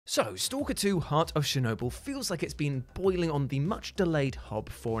So, Stalker 2 Heart of Chernobyl feels like it's been boiling on the much-delayed hob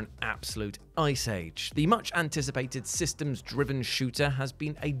for an absolute ice age. The much-anticipated systems-driven shooter has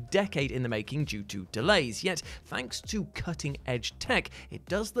been a decade in the making due to delays, yet thanks to cutting-edge tech, it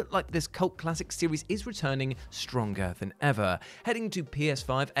does look like this cult classic series is returning stronger than ever. Heading to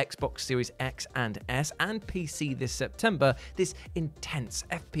PS5, Xbox Series X and S, and PC this September, this intense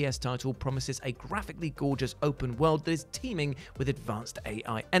FPS title promises a graphically gorgeous open world that is teeming with advanced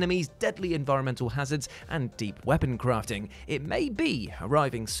AI enemies, deadly environmental hazards, and deep weapon crafting. It may be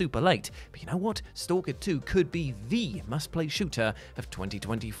arriving super late, but you know what? Stalker 2 could be the must-play shooter of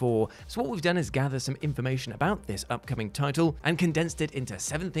 2024. So what we've done is gather some information about this upcoming title and condensed it into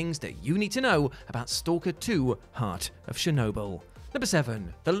 7 things that you need to know about Stalker 2 Heart of Chernobyl. Number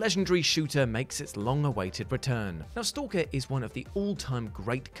 7. The legendary shooter makes its long-awaited return. Now, Stalker is one of the all-time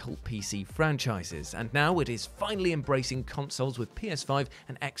great cult PC franchises, and now it is finally embracing consoles with PS5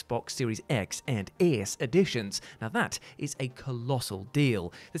 and Xbox Series X and S editions. Now, that is a colossal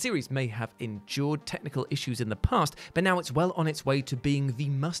deal. The series may have endured technical issues in the past, but now it's well on its way to being the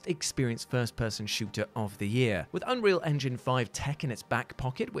must-experience first-person shooter of the year. With Unreal Engine 5 tech in its back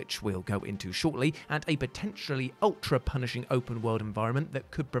pocket, which we'll go into shortly, and a potentially ultra-punishing open-world environment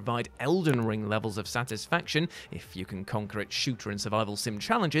that could provide Elden Ring levels of satisfaction if you can conquer its shooter and survival sim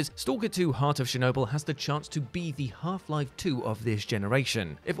challenges, Stalker 2 Heart of Chernobyl has the chance to be the Half-Life 2 of this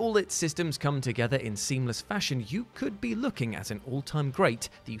generation. If all its systems come together in seamless fashion, you could be looking at an all-time great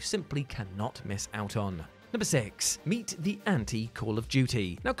that you simply cannot miss out on. Number 6. Meet the anti-Call of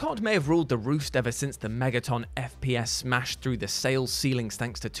Duty. Now, COD may have ruled the roost ever since the Megaton FPS smashed through the sales ceilings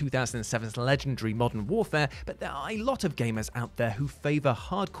thanks to 2007's legendary Modern Warfare, but there are a lot of gamers out there who favour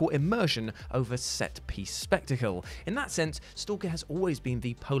hardcore immersion over set-piece spectacle. In that sense, Stalker has always been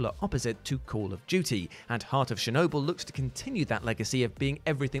the polar opposite to Call of Duty, and Heart of Chernobyl looks to continue that legacy of being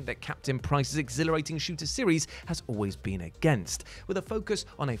everything that Captain Price's exhilarating shooter series has always been against. With a focus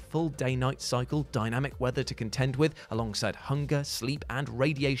on a full day-night cycle, dynamic weather to contend with, alongside hunger, sleep, and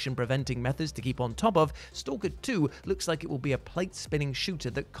radiation-preventing methods to keep on top of, Stalker 2 looks like it will be a plate-spinning shooter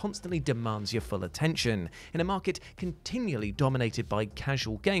that constantly demands your full attention. In a market continually dominated by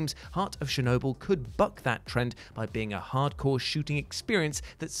casual games, Heart of Chernobyl could buck that trend by being a hardcore shooting experience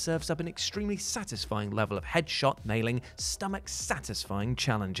that serves up an extremely satisfying level of headshot nailing, stomach-satisfying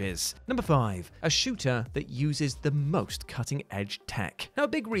challenges. Number 5. A shooter that uses the most cutting-edge tech. Now, a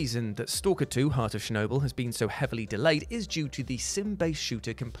big reason that Stalker 2 Heart of Chernobyl has been so heavily delayed is due to the sim-based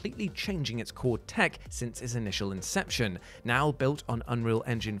shooter completely changing its core tech since its initial inception. Now built on Unreal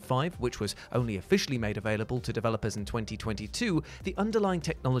Engine 5, which was only officially made available to developers in 2022, the underlying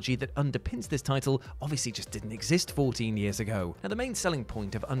technology that underpins this title obviously just didn't exist 14 years ago. Now, the main selling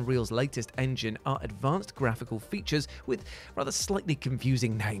point of Unreal's latest engine are advanced graphical features with rather slightly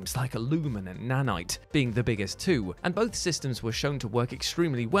confusing names like Lumen and Nanite being the biggest two, and both systems were shown to work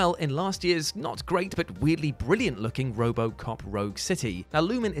extremely well in last year's not great but weirdly brilliant-looking RoboCop Rogue City. Now,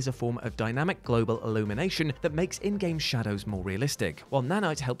 Lumen is a form of dynamic global illumination that makes in-game shadows more realistic, while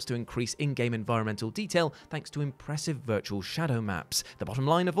Nanite helps to increase in-game environmental detail thanks to impressive virtual shadow maps. The bottom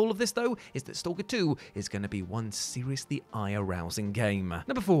line of all of this, though, is that Stalker 2 is going to be one seriously eye-arousing game.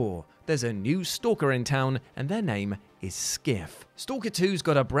 Number 4. There's a new Stalker in town, and their name is Skif. Stalker 2's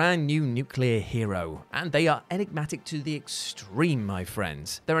got a brand new nuclear hero, and they are enigmatic to the extreme, my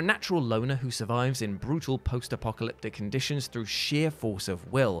friends. They're a natural loner who survives in brutal post-apocalyptic conditions through sheer force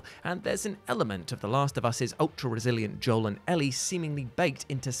of will, and there's an element of The Last of Us's ultra-resilient Joel and Ellie seemingly baked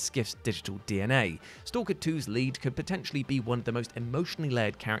into Skif's digital DNA. Stalker 2's lead could potentially be one of the most emotionally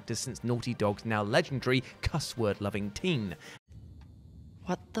layered characters since Naughty Dog's now legendary cuss-word-loving teen.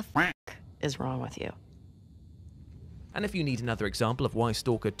 What the f*** is wrong with you? And if you need another example of why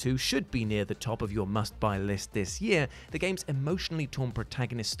Stalker 2 should be near the top of your must-buy list this year, the game's emotionally torn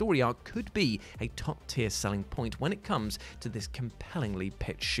protagonist story arc could be a top-tier selling point when it comes to this compellingly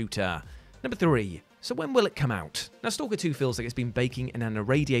pitched shooter. Number 3. So when will it come out? Now, Stalker 2 feels like it's been baking in an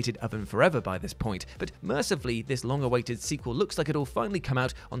irradiated oven forever by this point, but mercifully, this long-awaited sequel looks like it'll finally come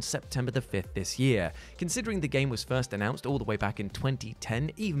out on September the 5th this year. Considering the game was first announced all the way back in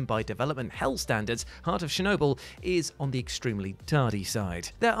 2010, even by development hell standards, Heart of Chernobyl is on the extremely tardy side.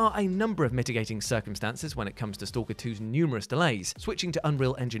 There are a number of mitigating circumstances when it comes to Stalker 2's numerous delays. Switching to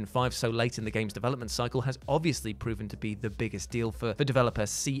Unreal Engine 5 so late in the game's development cycle has obviously proven to be the biggest deal for developer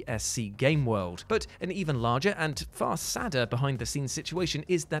CSC Game World, but An even larger and far sadder behind-the-scenes situation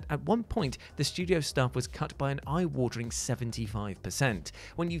is that at one point, the studio staff was cut by an eye-watering 75%.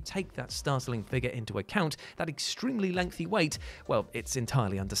 When you take that startling figure into account, that extremely lengthy wait, well, it's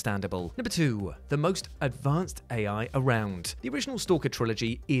entirely understandable. Number 2. The most advanced AI around. The original Stalker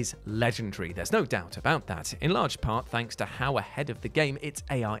trilogy is legendary, there's no doubt about that, in large part thanks to how ahead of the game its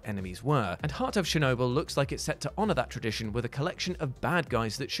AI enemies were. And Heart of Chernobyl looks like it's set to honor that tradition with a collection of bad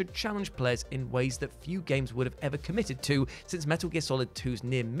guys that should challenge players in ways that few games would have ever committed to since Metal Gear Solid 2's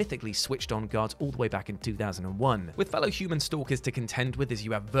near mythically switched on guards all the way back in 2001. With fellow human stalkers to contend with as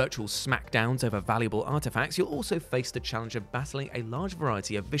you have virtual smackdowns over valuable artifacts, you'll also face the challenge of battling a large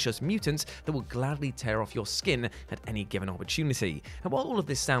variety of vicious mutants that will gladly tear off your skin at any given opportunity. And while all of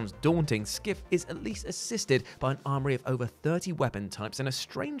this sounds daunting, Skif is at least assisted by an armory of over 30 weapon types and a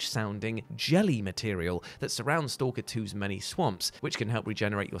strange-sounding jelly material that surrounds Stalker 2's many swamps, which can help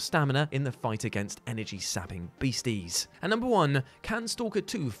regenerate your stamina in the fight against energy-sapping beasties. And number 1, can Stalker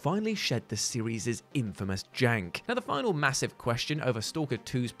 2 finally shed the series' infamous jank? Now, the final massive question over Stalker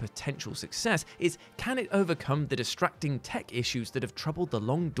 2's potential success is, can it overcome the distracting tech issues that have troubled the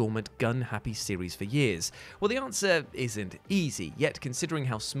long-dormant gun-happy series for years? Well, the answer isn't easy, yet considering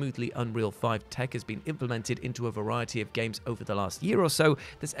how smoothly Unreal 5 tech has been implemented into a variety of games over the last year or so,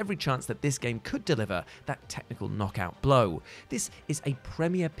 there's every chance that this game could deliver that technical knockout blow. This is a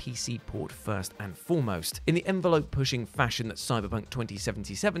premier PC port first and foremost, in the envelope-pushing fashion that Cyberpunk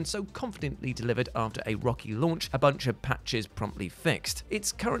 2077 so confidently delivered after a rocky launch, a bunch of patches promptly fixed.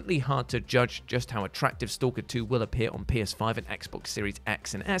 It's currently hard to judge just how attractive Stalker 2 will appear on PS5 and Xbox Series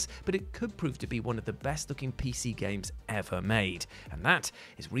X and S, but it could prove to be one of the best-looking PC games ever made, and that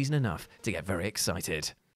is reason enough to get very excited.